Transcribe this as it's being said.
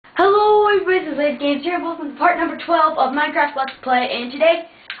everybody, this is Lady Games here, welcome to part number 12 of Minecraft Let's Play, and today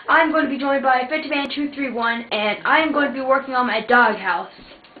I'm going to be joined by 50Man231, and I am going to be working on my doghouse,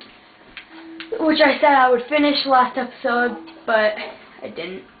 which I said I would finish last episode, but I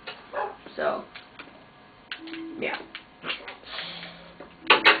didn't, so, yeah.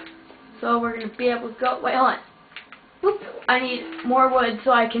 So we're going to be able to go, wait, hold on. Whoop, I need more wood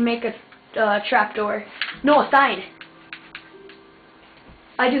so I can make a trapdoor. No, a sign.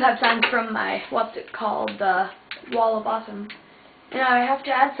 I do have signs from my, what's it called, the Wall of Awesome. And I have to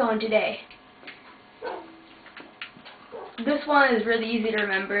add someone today. This one is really easy to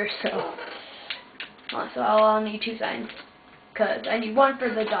remember, so I'll need 2 signs. Because I need 1 for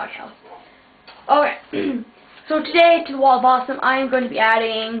the doghouse. Okay, so today to the Wall of Awesome, I am going to be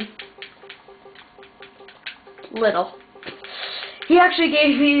adding Little. He actually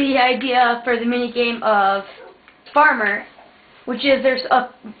gave me the idea for the mini game of Farmer, which is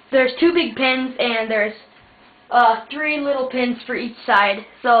there's 2 big pins and there's 3 little pins for each side.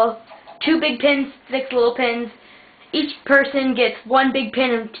 So 2 big pins, 6 little pins. Each person gets 1 big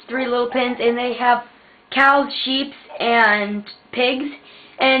pin and 3 little pins, and they have cows, sheep, and pigs,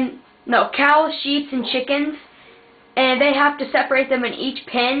 and no, cows, sheep, and chickens, and they have to separate them in each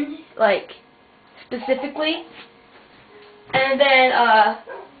pin, like specifically. And then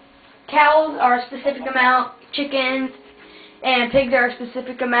cows are a specific amount, chickens and pigs are a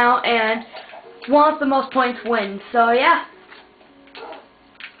specific amount, and one with the most points wins. So yeah.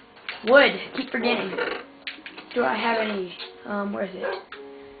 Wood. Keep forgetting. Do I have any, where is it?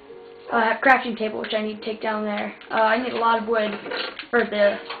 I have a crafting table, which I need to take down there. I need a lot of wood for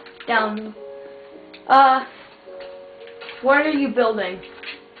the down. What are you building?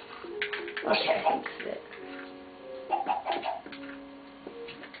 Okay, I think this is it.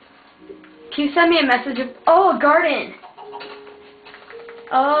 Can you send me a message of, oh, a garden!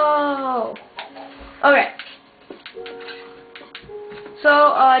 Oh. Okay.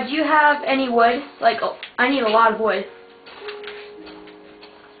 So, do you have any wood? Like, oh, I need a lot of wood.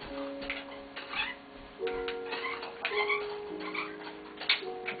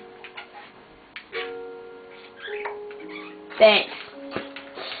 Thanks.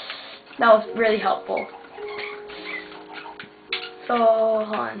 That was really helpful. So,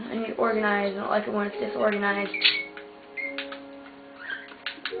 hold on. I need to organize. I don't like it when it's disorganized.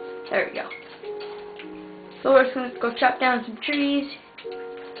 There we go. So we're just going to go chop down some trees.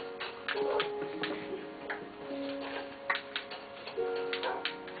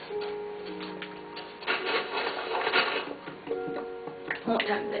 What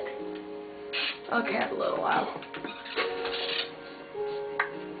time is it? Okay, I have a little while.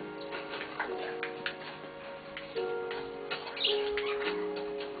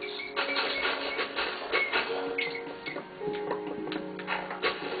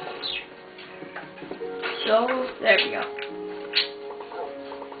 So, there we go.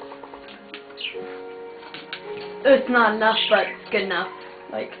 It's not enough, but it's good enough,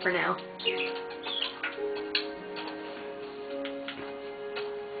 like, for now.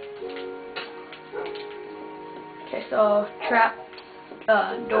 Okay, so, trap,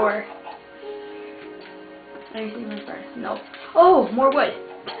 door. Anything in front? No. Oh, more wood!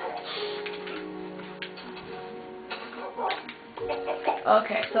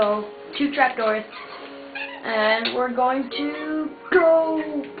 Okay, so, 2 trap doors. And we're going to go.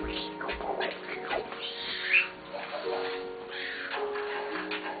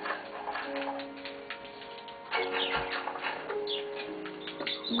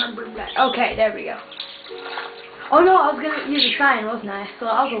 Okay, there we go. Oh no, I was gonna use a sign, wasn't I? So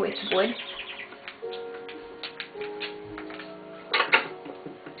I'll go waste wood.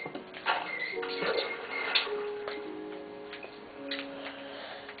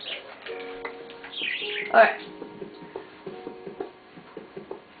 Alright.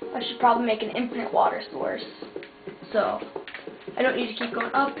 I should probably make an infinite water source. So, I don't need to keep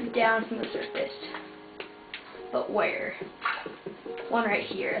going up and down from the surface. But where? One right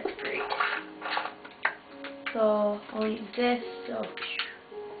here, that's great. So, I'll use this, so.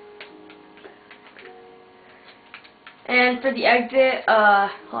 And for the exit,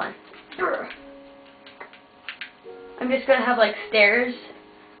 hold on. I'm just gonna have like stairs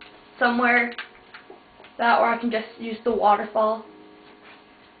somewhere. That, or I can just use the waterfall.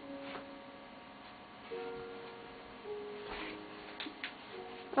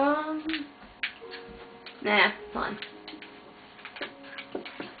 Nah, fine.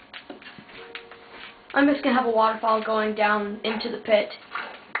 I'm just gonna have a waterfall going down into the pit.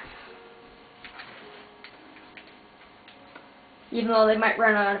 Even though they might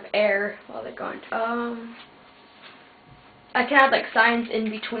run out of air while they're going. I can add like signs in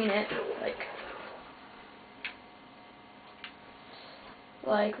between it,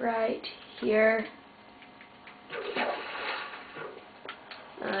 like right here.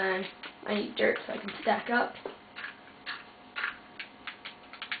 And I need dirt so I can stack up.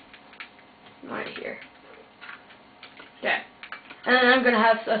 Right here. Okay. And then I'm going to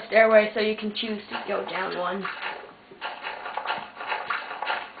have a stairway so you can choose to go down one.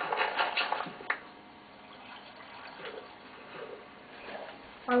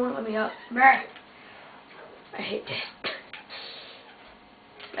 Why won't it let me up? I hate this.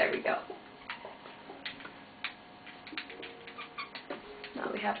 There we go. Now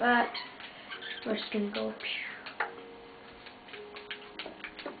we have that. We're just going to go.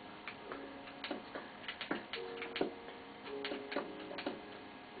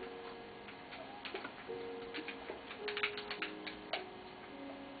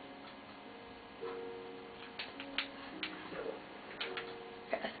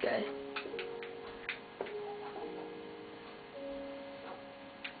 Okay, that's good.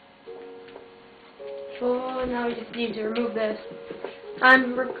 So now we just need to remove this.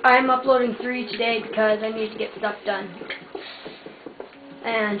 I'm uploading 3 today because I need to get stuff done.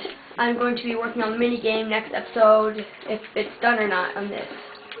 And I'm going to be working on the mini game next episode if it's done or not on this.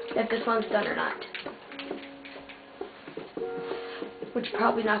 If this one's done or not. Which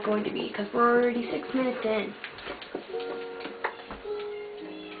probably not going to be because we're already 6 minutes in.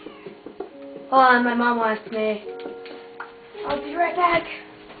 Hold on, my mom wants me. I'll be right back.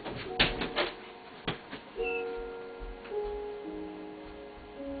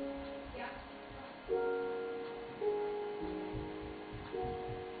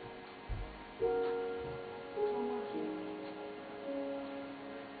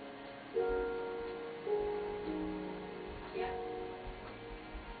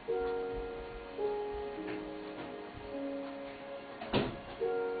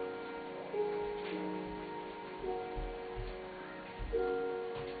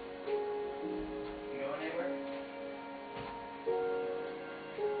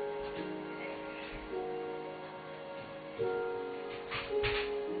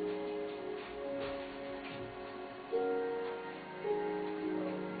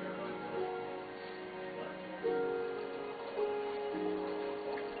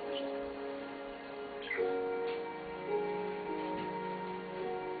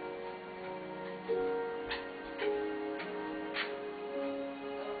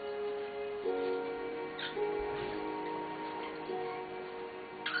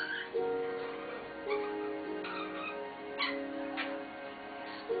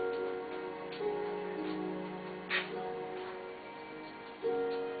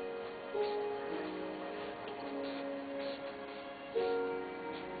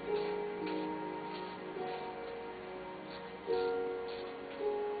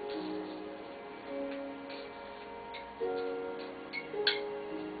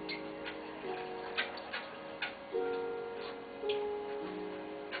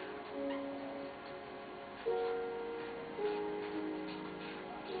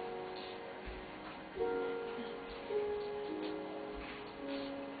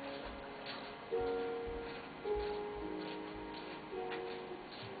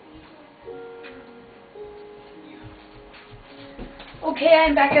 Okay,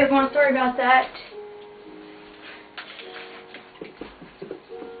 I'm back, everyone. Sorry about that.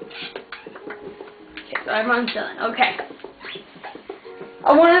 Okay, so everyone's done. Okay.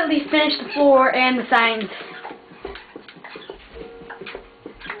 I want to at least finish the floor and the signs.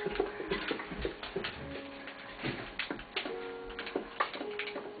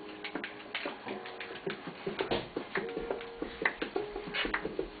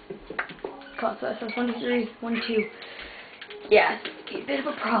 So that says 1, 2, 3, 1, 2. Yeah, it's a bit of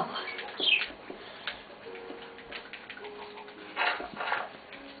a problem.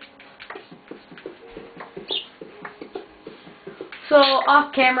 So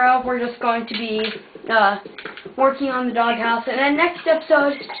off camera, we're just going to be working on the doghouse, and then next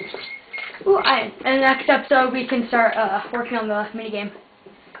episode, we can start working on the minigame.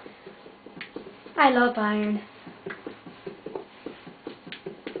 I love iron.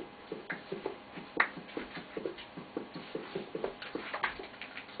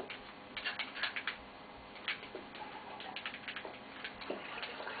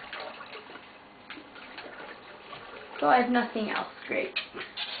 So I have nothing else. Great.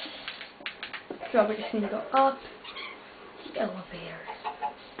 So we just need to go up the elevator.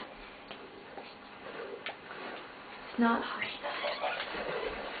 It's not high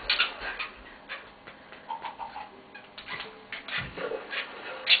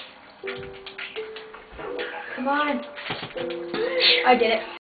enough. Come on. I did it.